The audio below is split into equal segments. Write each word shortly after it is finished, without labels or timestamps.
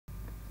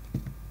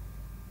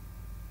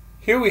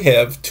Here we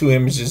have two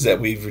images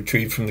that we've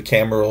retrieved from the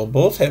camera roll.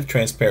 Both have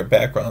transparent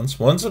backgrounds.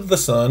 One's of the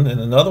sun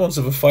and another one's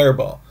of a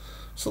fireball.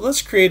 So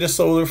let's create a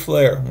solar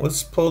flare.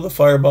 Let's pull the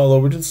fireball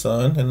over to the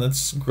sun and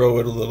let's grow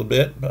it a little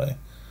bit by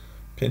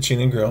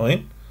pinching and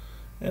growing.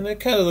 And it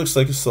kind of looks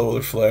like a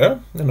solar flare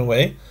in a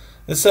way,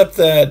 except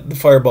that the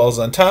fireball is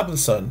on top of the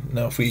sun.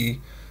 Now if we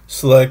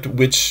select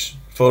which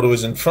photo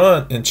is in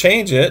front and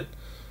change it,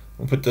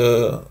 we'll put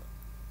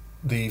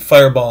the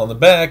fireball in the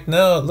back.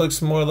 Now it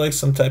looks more like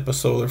some type of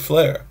solar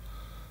flare.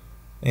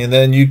 And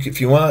then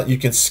if you want, you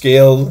can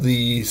scale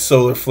the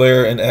solar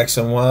flare in X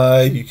and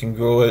Y. You can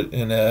grow it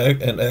in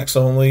X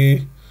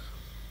only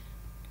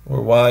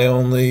or Y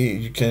only.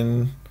 You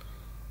can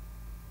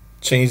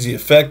change the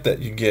effect that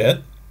you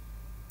get.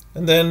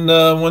 And then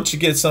once you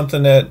get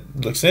something that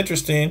looks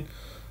interesting,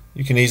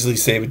 you can easily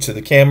save it to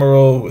the camera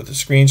roll with the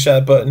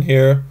screenshot button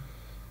here.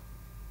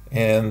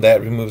 And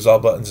that removes all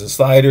buttons and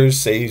sliders,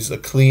 saves a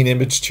clean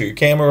image to your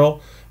camera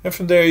roll. And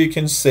from there you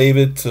can save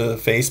it to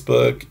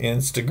Facebook,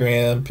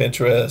 Instagram,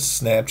 Pinterest,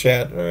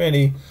 Snapchat, or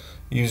any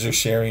user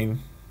sharing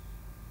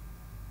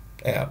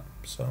app.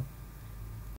 So